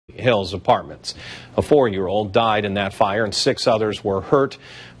Hills Apartments. A 4-year-old died in that fire and 6 others were hurt.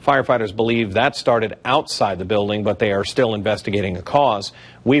 Firefighters believe that started outside the building, but they are still investigating the cause.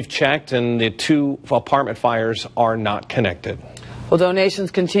 We've checked, and the 2 apartment fires are not connected. Well,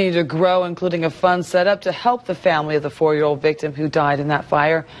 donations continue to grow, including a fund set up to help the family of the 4-year-old victim who died in that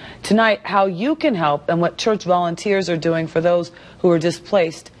fire. Tonight, how you can help and what church volunteers are doing for those who are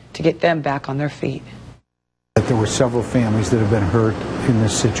displaced to get them back on their feet. There were several families that have been hurt in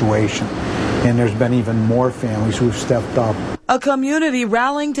this situation, and there's been even more families who have stepped up. A community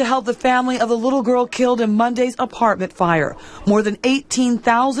rallying to help the family of the little girl killed in Monday's apartment fire. More than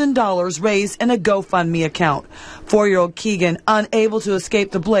 $18,000 raised in a GoFundMe account. 4-year-old Keegan unable to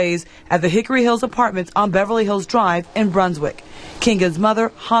escape the blaze at the Hickory Hills Apartments on Beverly Hills Drive in Brunswick. Keegan's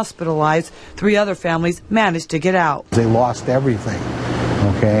mother hospitalized. 3 other families managed to get out. They lost everything,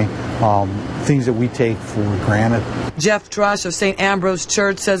 okay? Things that we take for granted. Jeff Drush of St. Ambrose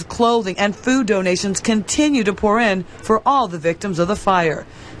Church says clothing and food donations continue to pour in for all the victims of the fire.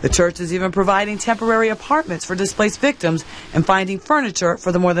 The church is even providing temporary apartments for displaced victims and finding furniture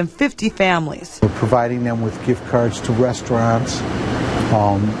for the more than 50 families. We're providing them with gift cards to restaurants,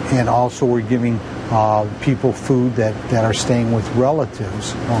 and also we're giving people food that are staying with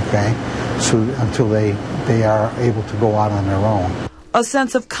relatives, okay, so until they are able to go out on their own. A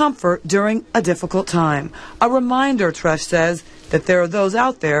sense of comfort during a difficult time. A reminder, Trush says, that there are those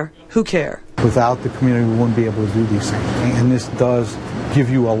out there who care. Without the community, we wouldn't be able to do these things. And this does give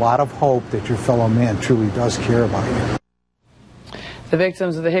you a lot of hope that your fellow man truly does care about you. The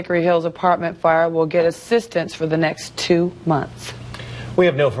victims of the Hickory Hills apartment fire will get assistance for the next 2 months. We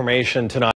have no information tonight.